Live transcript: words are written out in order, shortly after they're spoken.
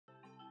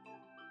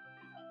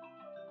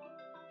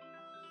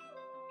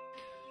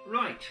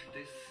Right,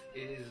 this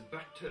is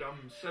Batteram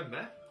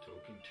Sømme,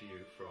 talking to you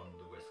from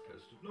the west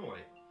coast of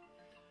Norway.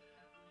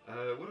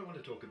 What I want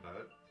to talk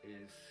about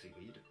is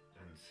seaweed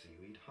and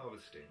seaweed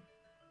harvesting.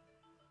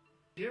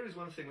 Here is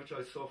one thing which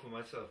I saw for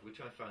myself, which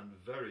I found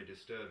very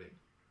disturbing.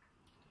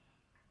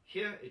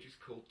 Here it is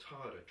called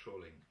tidal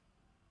trawling.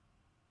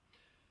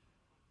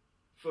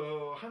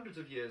 For hundreds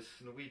of years,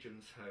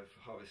 Norwegians have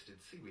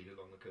harvested seaweed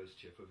along the coast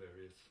here for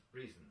various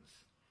reasons.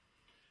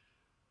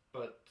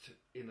 But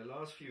in the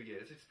last few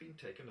years, it's been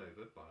taken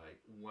over by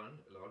one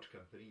large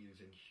company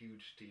using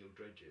huge steel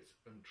dredges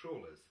and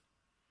trawlers.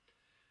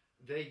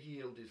 Their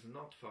yield is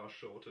not far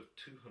short of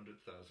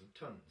 200,000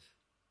 tons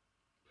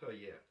per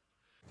year.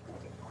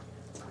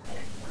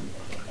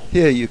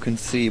 Here you can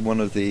see one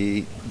of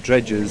the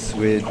dredges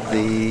with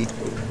the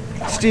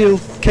steel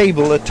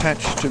cable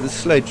attached to the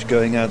sledge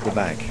going out the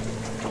back.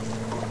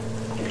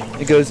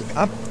 It goes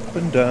up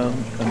and down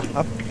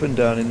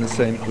in the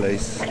same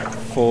place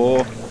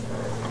for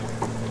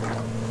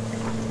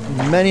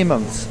many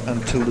months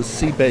until the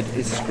seabed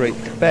is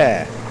scraped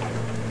bare.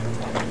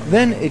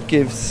 Then it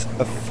gives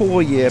a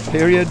 4-year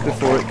period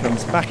before it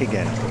comes back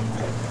again.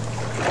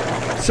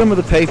 Some of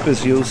the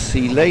papers you'll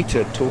see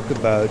later talk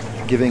about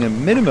giving a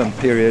minimum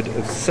period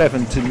of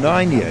 7 to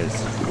 9 years.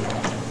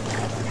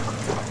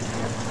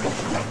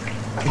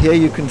 Here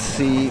you can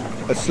see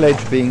a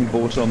sledge being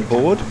brought on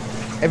board,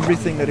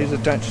 everything that is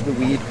attached to the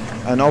weed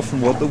and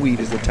often what the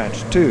weed is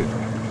attached to.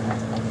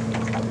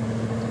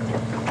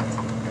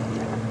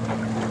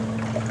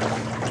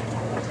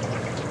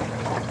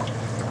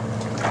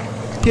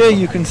 Here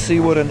you can see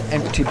what an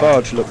empty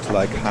barge looks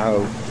like, how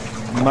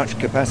much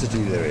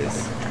capacity there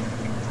is.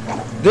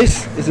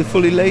 This is a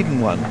fully laden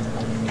one,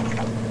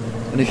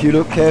 and if you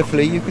look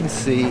carefully you can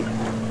see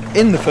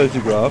in the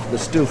photograph, the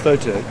still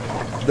photo,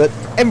 that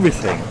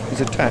everything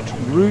is attached,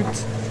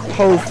 roots,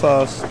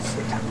 holdfasts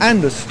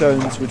and the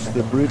stones which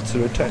the roots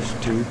are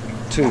attached to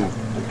too.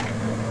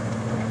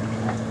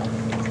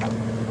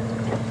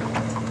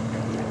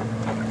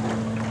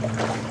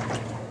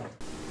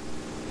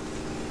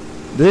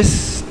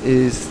 This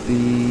is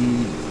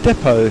the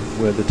depot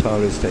where the tar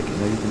is taken.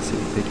 There you can see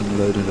it being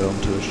loaded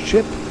onto a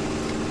ship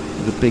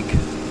with a big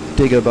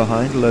digger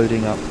behind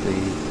loading up the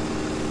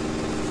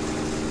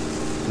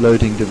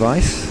loading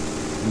device.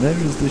 And there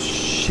is the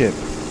ship.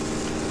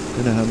 I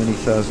don't know how many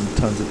thousand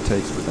tons it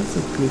takes, but that's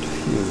a good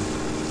few.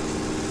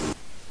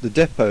 The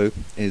depot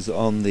is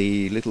on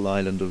the little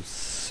island of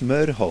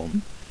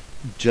Smørholm,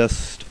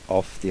 just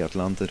off the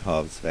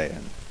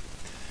Atlanterhavsveien.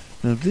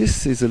 Now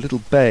this is a little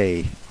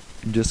bay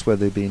just where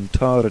they've been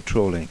tar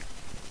trawling.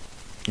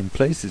 In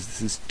places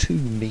this is 2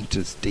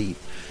 meters deep.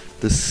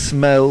 The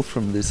smell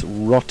from this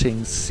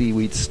rotting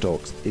seaweed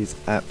stalks is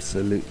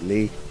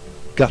absolutely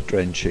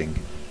gut-wrenching.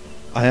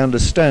 I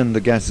understand the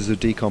gases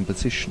of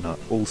decomposition are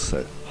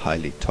also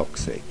highly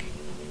toxic.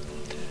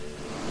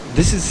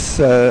 This is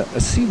a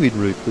seaweed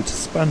root with a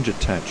sponge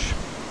attached.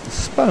 The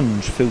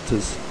sponge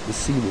filters the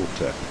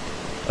seawater.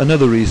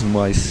 Another reason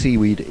why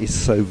seaweed is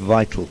so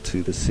vital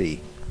to the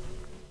sea.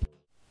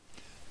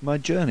 My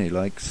journey,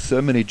 like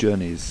so many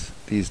journeys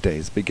these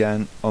days,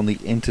 began on the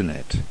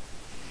internet.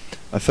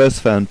 I first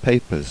found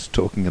papers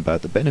talking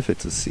about the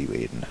benefits of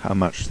seaweed and how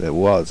much there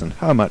was and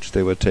how much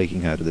they were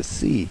taking out of the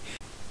sea.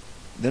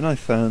 Then I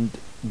found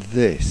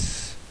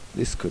this.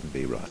 This couldn't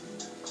be right.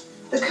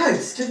 The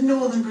coast of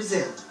northern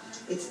Brazil.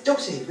 It's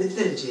dotted with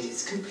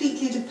villages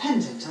completely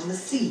dependent on the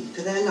sea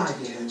for their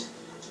livelihood.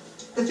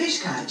 The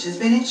fish catch has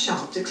been in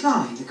sharp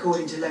decline,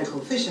 according to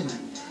local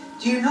fishermen,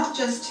 due not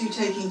just to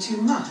taking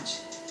too much,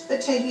 but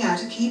taking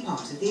out a key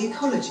part of the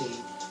ecology,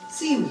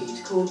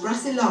 seaweed called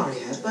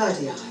Brachiolaria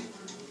birdii.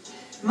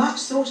 Much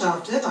sought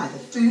after by the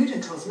food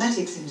and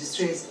cosmetics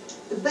industries,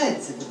 the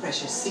beds of the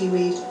precious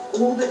seaweed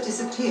all but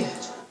disappeared.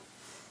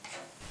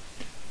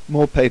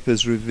 More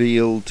papers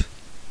revealed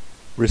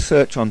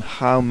research on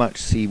how much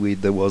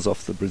seaweed there was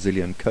off the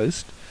Brazilian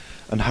coast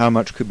and how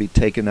much could be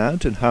taken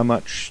out and how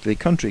much the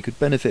country could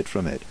benefit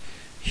from it.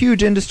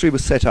 Huge industry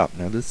was set up.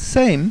 Now the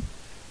same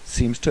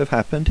seems to have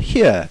happened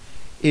here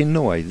in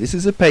Norway. This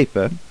is a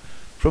paper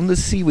from the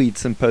Seaweed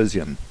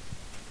Symposium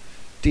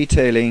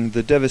detailing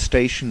the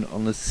devastation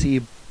on the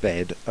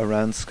seabed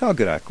around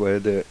Skagerrak where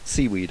the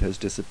seaweed has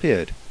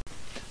disappeared.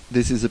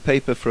 This is a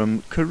paper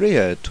from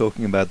Korea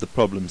talking about the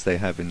problems they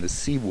have in the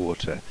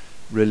seawater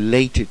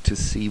related to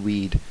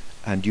seaweed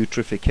and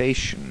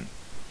eutrophication.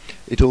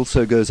 It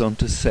also goes on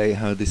to say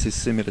how this is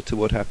similar to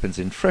what happens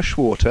in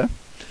freshwater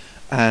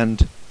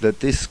and that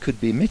this could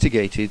be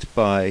mitigated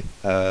by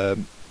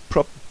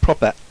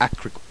proper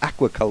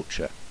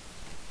aquaculture.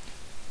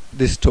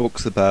 This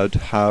talks about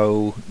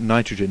how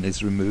nitrogen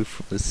is removed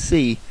from the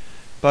sea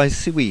by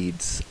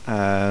seaweeds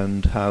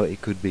and how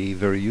it could be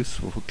very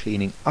useful for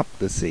cleaning up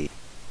the sea.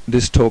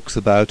 This talks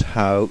about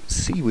how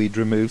seaweed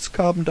removes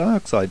carbon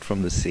dioxide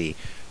from the sea,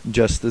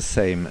 just the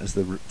same as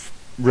the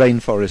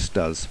rainforest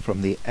does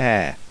from the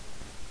air.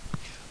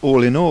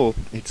 All in all,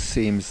 it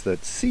seems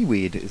that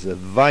seaweed is a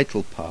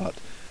vital part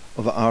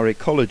of our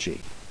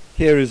ecology.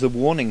 Here is a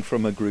warning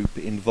from a group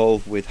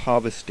involved with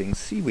harvesting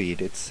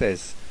seaweed. It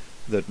says,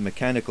 that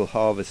mechanical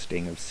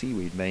harvesting of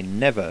seaweed may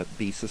never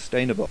be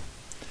sustainable.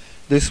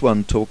 This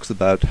one talks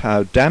about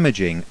how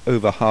damaging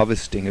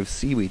over-harvesting of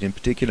seaweed, in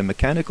particular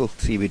mechanical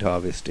seaweed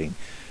harvesting,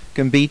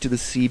 can be to the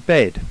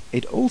seabed.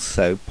 It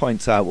also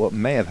points out what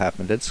may have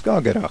happened at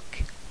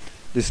Skagerrak.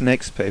 This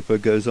next paper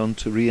goes on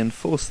to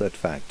reinforce that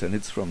fact, and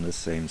it's from the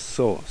same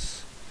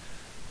source.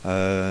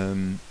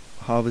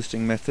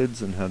 Harvesting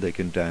methods and how they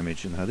can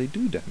damage and how they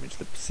do damage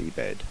the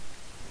seabed.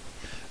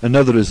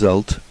 Another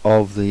result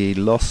of the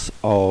loss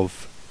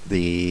of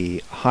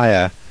the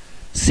higher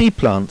sea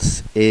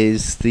plants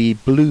is the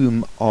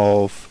bloom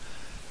of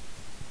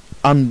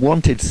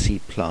unwanted sea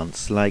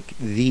plants like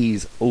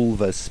these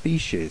ulva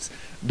species.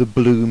 The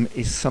bloom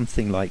is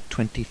something like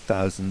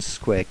 20,000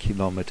 square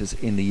kilometers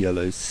in the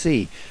Yellow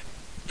Sea.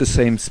 The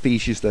same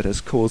species that has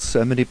caused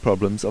so many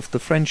problems off the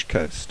French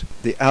coast.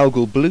 The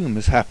algal bloom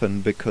has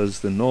happened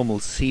because the normal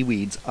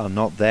seaweeds are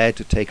not there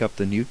to take up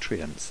the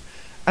nutrients,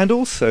 and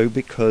also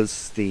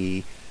because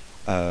the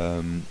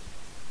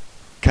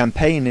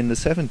campaign in the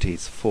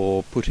 70s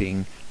for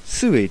putting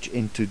sewage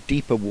into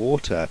deeper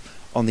water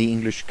on the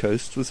English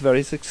coast was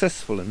very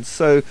successful, and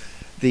so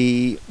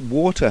the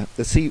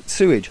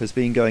sewage has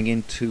been going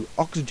into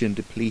oxygen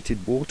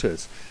depleted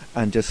waters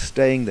and just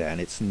staying there, and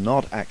it's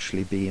not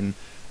actually been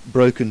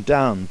broken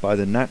down by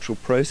the natural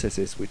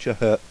processes which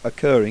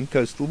occur in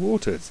coastal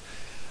waters.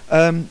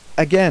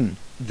 Again,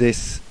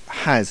 this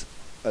has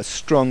a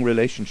strong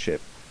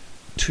relationship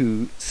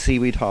to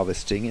seaweed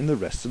harvesting in the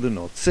rest of the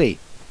North Sea.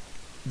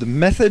 The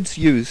methods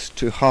used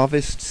to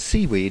harvest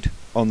seaweed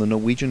on the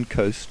Norwegian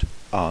coast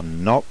are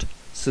not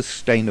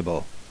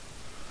sustainable.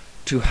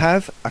 To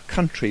have a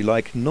country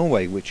like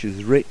Norway, which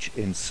is rich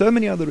in so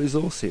many other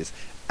resources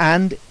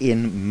and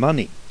in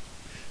money,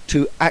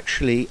 to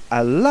actually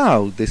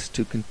allow this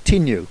to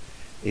continue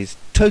is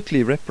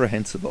totally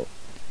reprehensible.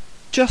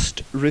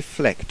 Just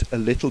reflect a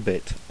little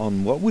bit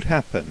on what would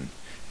happen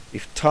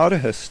if tidal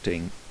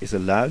is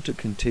allowed to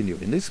continue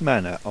in this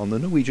manner on the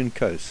Norwegian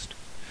coast,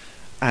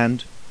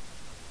 and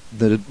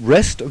the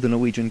rest of the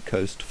Norwegian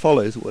coast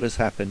follows what has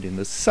happened in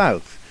the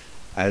south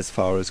as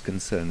far as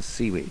concerns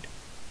seaweed.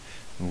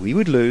 We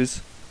would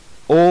lose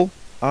all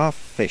our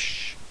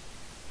fish.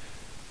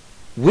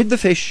 With the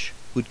fish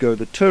would go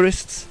the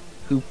tourists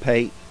who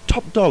pay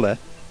top dollar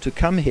to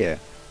come here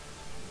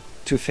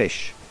to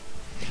fish.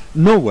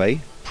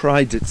 Norway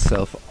prides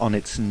itself on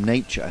its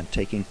nature and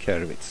taking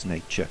care of its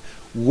nature.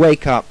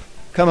 Wake up!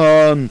 Come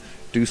on!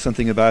 Do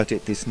something about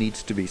it. This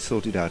needs to be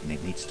sorted out, and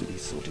it needs to be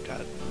sorted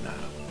out now.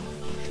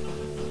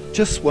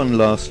 Just one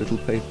last little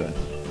paper.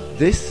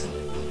 This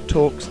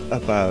talks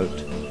about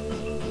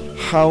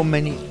how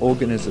many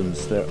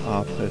organisms there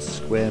are per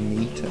square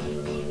meter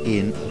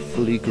in a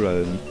fully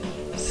grown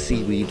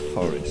seaweed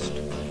forest.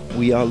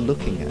 We are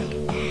looking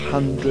at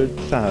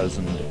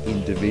 100,000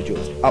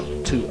 individuals, up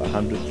to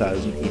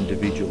 100,000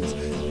 individuals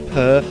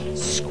per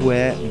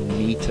square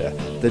meter.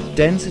 The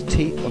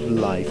density of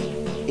life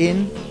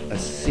in a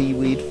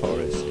seaweed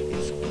forest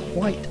is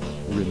quite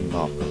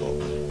remarkable.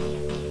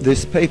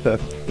 This paper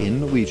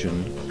in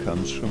Norwegian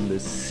comes from the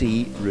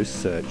Sea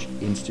Research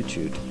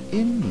Institute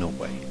in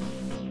Norway.